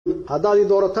haddaad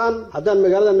doorataan haddaan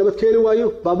magaalada nabad keeni waayo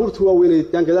baabuurtu waa weynayd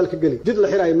yaan gadaal ka geli jid la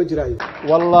xiraayo ma jiraayo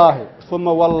wallahi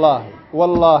thumma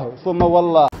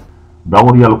wallahi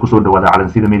داور يلا كسر دوّد على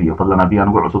سيد ميديا فضلنا بيان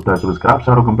وقع صوتها سبسكرايب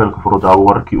صاروا كم بالك فرود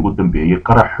أوركي قدام بيجي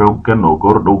قرح حوجن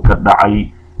وجرد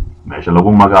وكدعي ماشي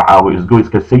لقوم مجاعة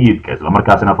وإسجويسك السيدك لما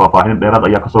مركزنا فاهين ديراد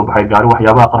أياك صوب حي جاري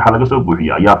وحيابها قرح على جسوب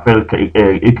وهي أيا فيل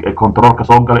كنترول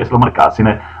كصوب قال إسلام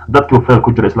مركزنا ضدك وفيل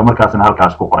كجر إسلام مركزنا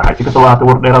هالكاس قرح حيث كسوها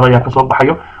تور ديراد أياك صوب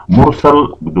حيو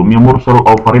مرسل بدومي مرسل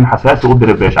أو فرين حساسي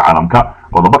ودير بيش عالمك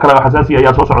وضبك له حساسي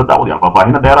أيا صوص عد داود يلا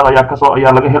فاهين ديراد أياك صوب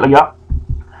أيا لقيه الأيا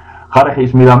قرح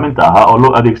اسمي دامنتا ها أو لو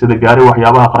أديك سيد جاري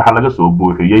وحيابها قرح على جسوب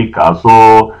وهي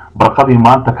كاسو برقدي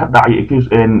ما أنت كدعي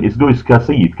إن إسجويسك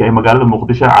سيدك مقالة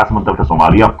مقدشة عاصمة دولة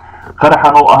الصومالية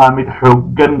قرحنا وأهمية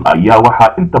حوجن أيا وحا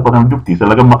أنت بدن جبتي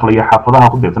سلقا مقلية حافظها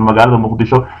قدرت المقالة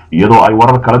مقدشة يدو أي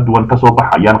ورر كلا دوان كسوبح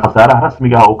أيان خسارة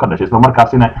رسميها أو كدش اسم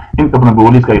مركزنا أنت بدن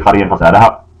بوليس كي خارين خسارها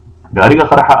جاريga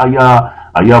qaraxa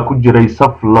ayaa ku jiray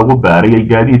saf lagu baariyay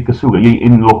gaadiidka sugayay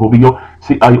in la hubiyo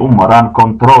si ay u maraan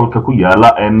controlka ku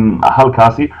yaala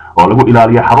halkaasi oo lagu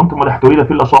ilaaliyo xarunta madaxtooyada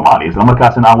filla Soomaaliya isla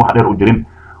markaasina aan wax dheer u jirin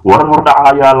warar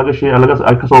hordhaca ayaa laga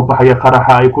ka soo baxay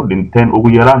qaraxa ay ku dhinteen ugu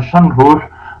yaraan 5 ruux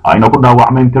ayna ku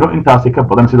dhaawacmeen tiro intaasi ka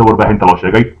badan sida warbaahinta loo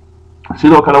sheegay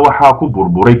sidoo kale waxa ku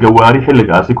burburay gawaari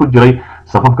xilligaasi ku jiray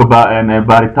safafka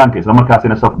baaritaanka isla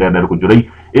markaasina saf dheer ku jiray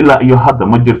ilaa iyo hadda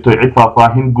ma jirto cid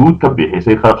faahfaahin guud ka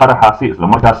bixisay qaraxaasi isla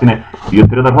markaasina iyo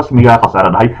tirada rasmiga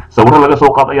khasaare dhahay sawir laga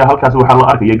soo qaaday halkaas waxa la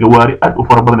arkay gawaari aad u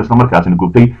fara badan isla markaasina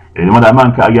gubtay ciidamada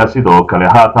ammaanka ayaa sidoo kale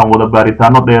haatan wada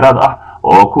baaritaano dheeraad ah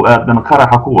oo ku aadan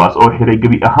qaraxa kuwaas oo xiray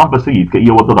gabi ahaanba sayidka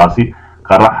iyo wadadaasi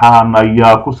qaraxan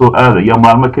ayaa ku soo aadaya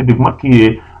maalmo kadib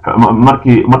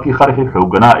markii qaraxii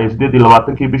xooganaa ee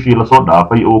 28 bishii la soo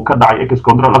dhaafay oo ka dhacay ex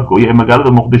control afgooye ee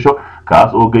magaalada muqdisho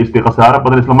kaas oo geystay khasaare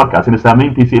badan isla markaasina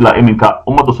saameyntiisa ilaa iminka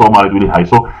ummadda Soomaaliyeed weli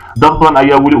hayso dad badan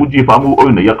ayaa weli u jiifa ama u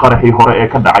oynaya qaraxii hore ee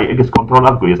ka dhacay ex control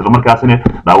afgooye isla markaasina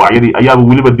dhaawacyadii ayaa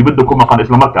weliba dibadda ku maqan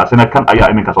isla markaasina kan ayaa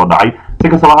iminka soo dhacay si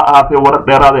kastaba ha ahaatee warar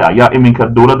dheeraad ah ayaa iminka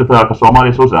dowladda federaalka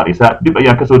Soomaaliya soo saaraysa dib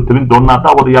ayaan ka soo tabin doonaa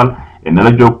daawadayaal in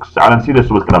la joog saalan sida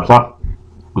subscribe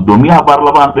gudoomiyaha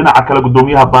baarlamaan dhinaca kale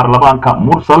gudoomiyaha baarlamaanka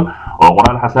mursal oo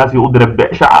qoraal xasaasi u diray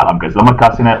beesha caalamka isla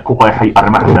markaasina ku qeexay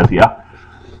arrimaha xasaasi ah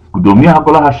gudoomiyaha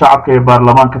golaha shacabka ee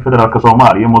baarlamaanka federaalka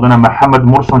Soomaaliya mudane maxamed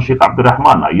mursan sheekh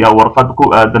cabdiraxmaan ayaa warqad ku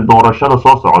aadan doorashada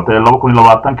soo socota ee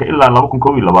 2020 ilaa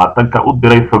 2022 u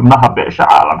diray xubnaha beesha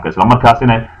caalamka isla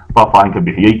markaasina faahfaahin ka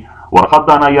bixiyay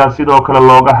warqadan ayaa sidoo kale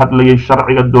looga hadlayay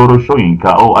sharciga doorashooyinka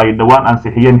oo ay dhawaan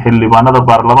ansixiyeen xildhibaanada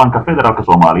baarlamaanka federaalka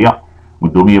Soomaaliya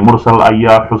gudoomiye mursal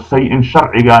ayaa xusay in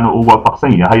sharcigan uu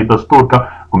waafaqsan yahay dastuurka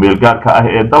kumeel gaarka ah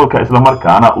ee dalka isla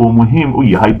markaana uu muhiim u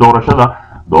yahay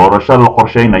doorasho la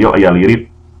qorsheynayo ayaa la yiri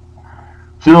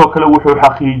sidoo kale wuxuu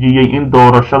xaqiijiyay in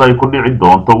doorashada ay ku dhici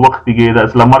doonto waqtigeeda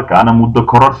isla markaana muddo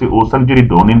kororsi uusan jiri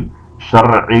doonin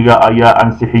sharciga ayaa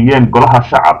ansixiyeen golaha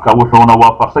shacabka wuxuuna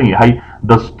waafaqsan yahay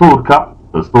dastuurka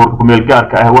kumeel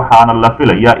gaarka ah waxaana la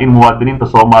filayaa in muwaadiniinta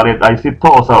Soomaaliyeed ay si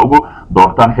toos ah ugu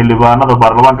doortaan xildhibaanada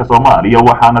baarlamaanka Soomaaliya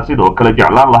waxaana sidoo kale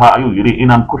jeclaan lahaa ayuu yiri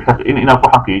inaan ku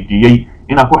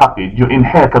xaqiijiyo in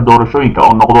xeerka doorashooyinka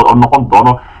oo noqon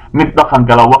doono mid dhaqan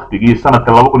gala waqtigii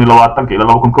sanadka 2020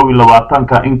 ilaa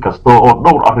 2022 inkastoo oo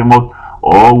dhowr arrimood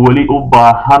oo weli u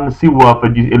baahan si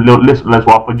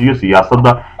waafajiyo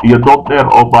siyaasadda iyo dood dheer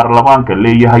oo baarlamaanka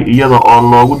leeyahay iyada oo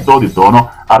loogu doodi doono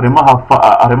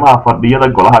arrimaha fadhiyada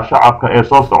golaha shacabka ee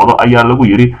soo socda ayaa lagu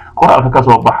yiri qoraalka ka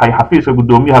soo baxay xafiiska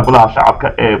gudoomiyaha golaha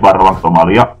shacabka ee baarlamaanka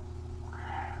Soomaaliya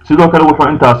sidoo kale wuxuu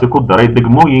intaasi ku daray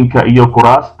degmooyinka iyo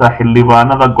kuraasta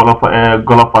xildhibaanada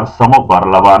golo farsamo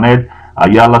baarlamaaneed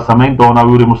ayaa la sameyn doonaa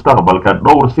wili mustaqbalka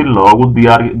dhowr si loogu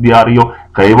diyaariyo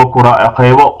qaybo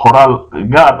qoraal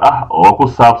gaar ah oo ku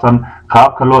saabsan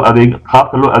qaabka loo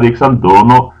adeegsan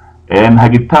doono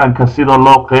hagitaanka sida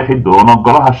loo qeexi doono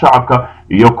golaha shacabka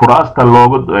iyo kuraasta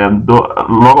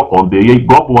looga qoondeeyay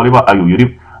goob waliba ayuu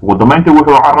yiri ugu dambeyntii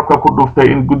wuxuu carabka ku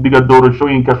dhuftay in guddiga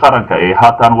doorashooyinka qaranka ay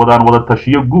haatan wada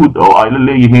tashiyo guud oo ay la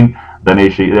leeyihiin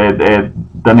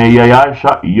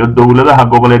daneeyayaasha iyo dowladaha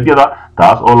goboleedyada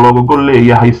taas oo looga gol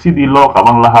leeyahay sidii loo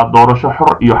qaban lahaa doorasho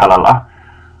xor iyo xalaal ah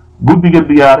guddiga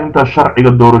diyaarinta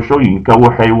sharciga doorashooyinka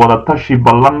waxay wada tashi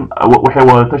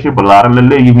ballaaran la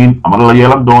leeyihiin ama la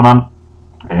yeelan doonaan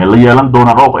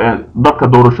dadka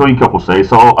doorashooyinka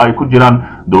qusaysa oo ay ku jiraan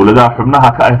dowladaha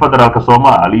xubnaha ka ah federaalka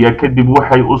Soomaaliya kadib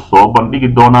waxay u soo bandhigi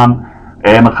doonaan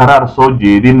qaraar soo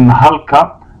jeedin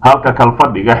halka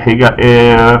kalfadhiga xiga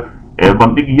ee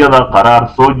bandhigyada qaraar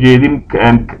soo jeedin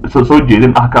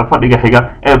kalfadhiga xiga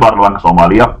ee baarlamaanka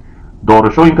Soomaaliya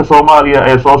doorashooyinka Soomaaliya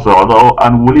ee soo socda oo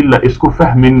aan weli la isku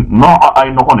fahmin nooca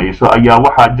ay noqonayso ayaa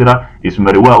waxaa jira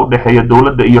ismariwaa u dhaxeeya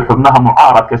dawladda iyo xubnaha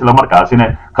mucaaradka isla markaasina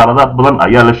qaladaad badan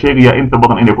ayaa la sheegayaa inta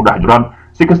badan inay ku dhex jiraan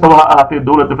si kastaba ha ahaatee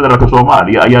dawladda federaalka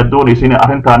Soomaaliya ayaa doonaysa in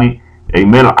arrintaani ay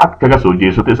meel cad kaga soo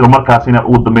jeesato isla markaasina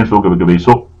ugu dambeyn soo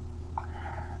gabagabayso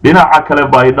dhinaca kale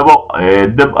baydhabo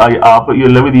dab ay aabo iyo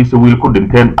labadiisa wiil ku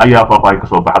dhinteen ayaa faahfaahin ka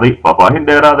soo baxday faahfaahin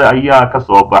dheeraad ayaa ka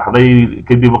soo baxday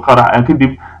kadib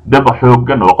dab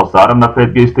xoogan oo khasaare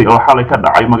nafeed geystay oo xalay ka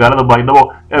dhacay magaalada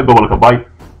baydhabo ee gobolka Bay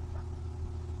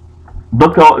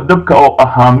dabka oo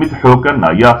ahaa mid xoogan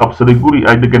ayaa qabsaday guri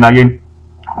ay deganaayeen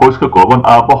qoys ka kooban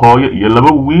aabo hooyo iyo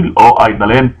laba wiil oo ay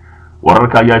dhaleen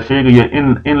wararka ayaa sheegaya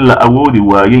in la awoodi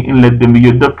waayay in la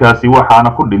damiyo dabkaasi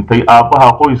waxaana ku dhintay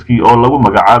aabaha qoyskii oo lagu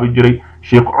magacaabi jiray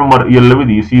Sheekh Cumar iyo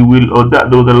labadiisii wiil oo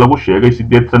da'dooda lagu sheegay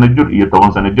 8 sano jir iyo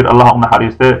 10 sano jir Allah u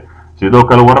naxariistee sidoo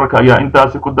kale wararka ayaa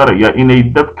intaasi ku daraya inay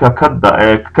dabka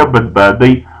ka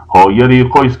badbaaday hooyadii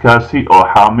qoyskaasi oo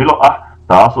xaamilo ah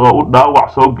taas oo u dhaawac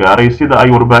soo gaaray sida ay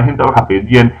warbaahinta u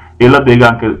xaqiijiyeen ila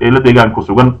deegaanka ku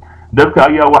sugan dabka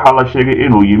ayaa waxaa la sheegay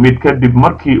inuu yimid kadib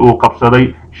markii uu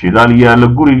qabsaday shidaal yaala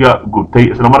guriga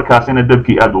gubtay isla markaasina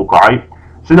dabkii aad u kacay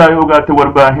sida ay ogaatay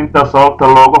warbaahinta sababta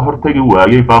looga hortagi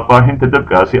waayay faahfaahinta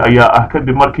dabkaasi ayaa ah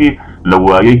kadib markii la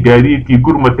waayay gaadiidkii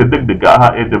gurmadka degdega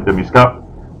ah ee dabdamiska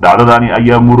dhacdadani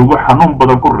ayaa murugo xanuun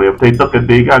badan ku reebtay dadka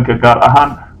deegaanka gaar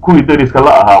ahaan kuwii dariska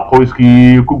la ahaa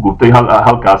qoyskii ku gubtay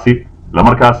halkaasi la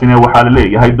markaasina waxaa la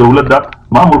leeyahay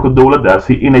maamulka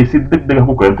dawladdaasi inay si degdeg ah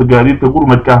ku keento gaadiidka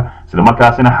gurmadka isla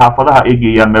markaasina xaafadaha ay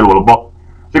geeyaan meel walba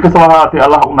si kastaba ha ahaatee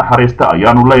Allah u naxariista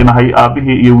ayaanu leenahay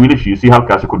aabihii iyo wiilashiisii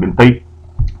halkaasi ku dhintay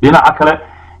dhinaca kale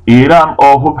Iiraan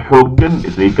oo hub xoogan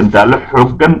gantaalo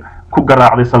xoogan ku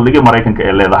garaacday saldhigga Mareykanka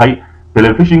ee leedahay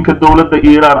telefishinka dawladda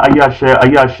Iiraan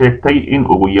ayaa sheegtay in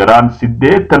ugu yaraan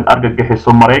 80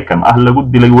 argagixiso Mareykan ah lagu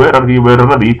dilay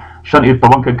weeraradii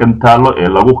 15 gantaalo ee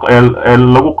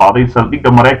lagu qaaday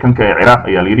saldhigga Mareykanka ee Ciraaq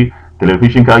ayaa yiri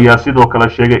telefishinka ayaa sidoo kale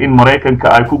sheegay in Mareykanka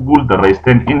ay ku guul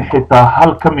dareysteen in xitaa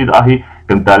hal ka mid ahi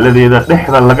gantaaladeeda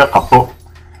dhexda laga qabto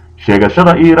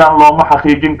sheegashada Iiraan looma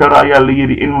xaqiijin karo ayaa la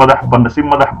yiri in si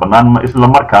madax bannaan ma isla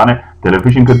markaana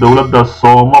telefishinka dawladda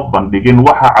sooma bandhigin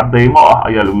waxa cadeymo ah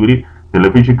ayaa lagu yiri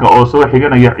telefishinka oo soo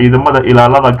xiganaya ciidamada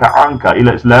ilaalada gacaanka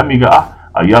ila islaamiga ah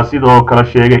ayaa sidoo kale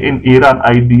sheegay in Iiraan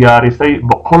ay diyaarisay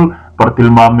 100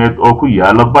 bartilmaameed oo ku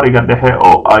yaala bariga dhexe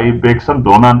oo ay beegsan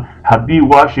doonaan haddii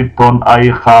Washington ay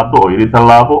qaado oo yiri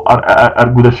tallaabo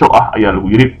argudasho ah ayaa lagu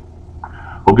yiri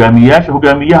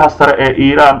hogaamiyaha sare ee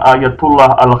Iiraan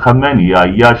Ayatollah al-Khamenei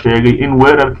ayaa sheegay in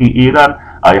weerarkii Iiraan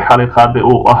ay xalay qaaday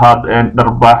uu ahaa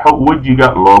dharbaaxo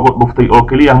wajiga loogu dhuftay oo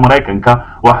kaliya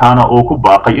Mareykanka waxaana uu ku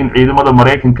baaqay in ciidamada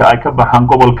Mareykanka ay ka baxaan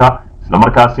gobolka isla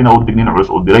markaasina uu digniin culus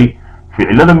u diray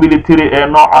ficilada military ee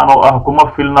noocan oo ah kuma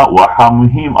filna waxa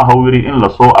muhiim ah oo yiri in la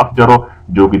soo afjaro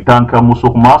joogitaanka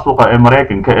musuqmaasuqa ee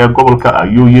Mareykanka ee gobolka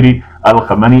ayuu yiri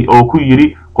al-Khamenei oo ku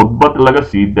yiri khudbad laga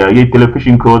sii daayay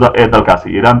telefishinkooda ee dalkaasi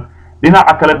Iiraan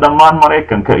dhinaca kale dhammaan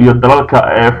Mareykanka iyo dalalka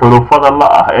ee xulufada la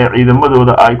ah ee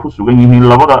ciidamadooda ay ku sugan yihiin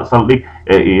labada saldhig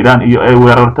ee Iiraan iyo ay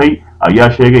weerartay ayaa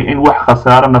sheegay in wax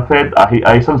khasaare nafeed ahi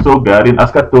aysan soo gaarin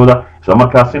askartooda isla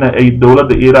markaasina ay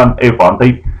dawladda Iiraan ay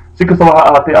faantay si kastaba ha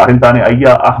ahaatee arrintani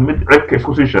ayaa ah mid cirka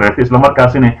isku sii shareertay isla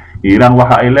markaasina Iiraan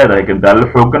waxa ay leedahay gandaalo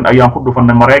xoogan ayaan ku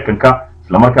dhufanay Mareykanka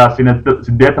isla markaasina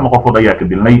 80 qofood ayaa ka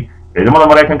dilnay ciidamada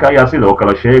Mareykanka ayaa sidoo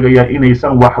kale sheegaya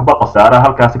inaysan waxba khasaare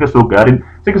halkaas ka soo gaarin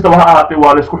si kastaba ha ahaatee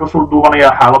waa la isku xusul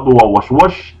duubanaya xaaladdu waa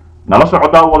washwash nala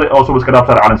socda wada oo subscribe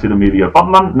sar calan sida media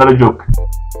fadlan nala joog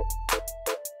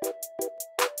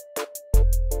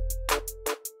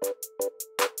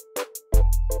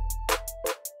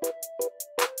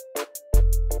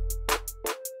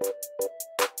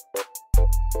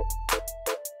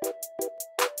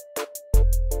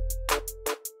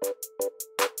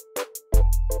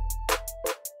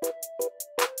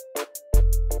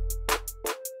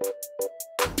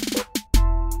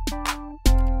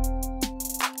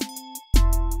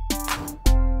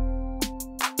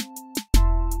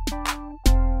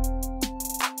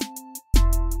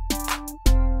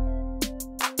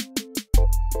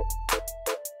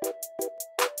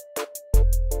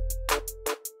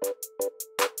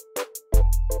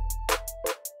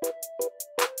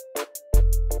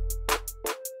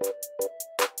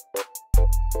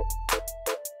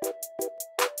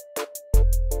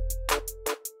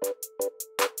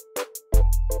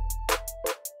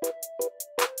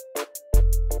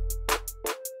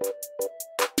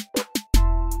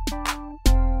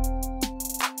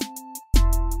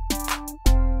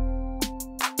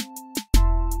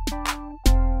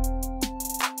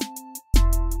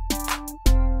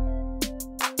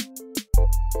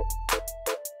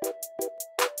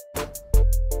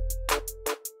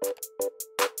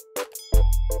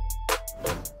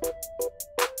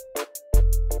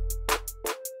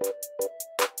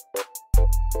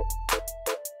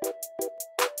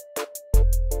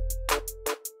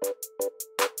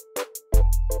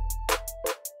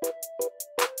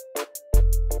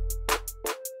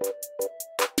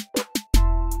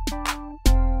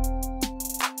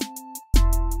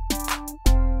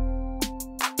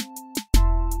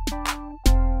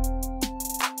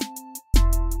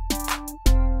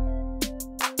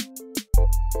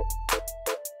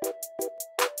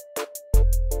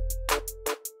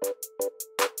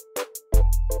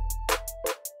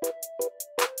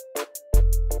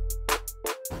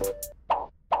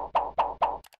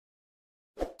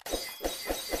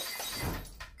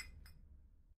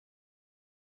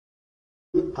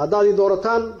haddaad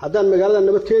doorataan haddaan magaalada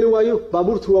nabad keeni waayo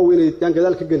baabuurtu waa weyneed yaan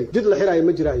gadaal ka geli jid la xiraayo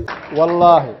ma jiraayo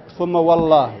wallaahi thumma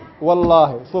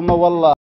wallaahi thumma wallaahi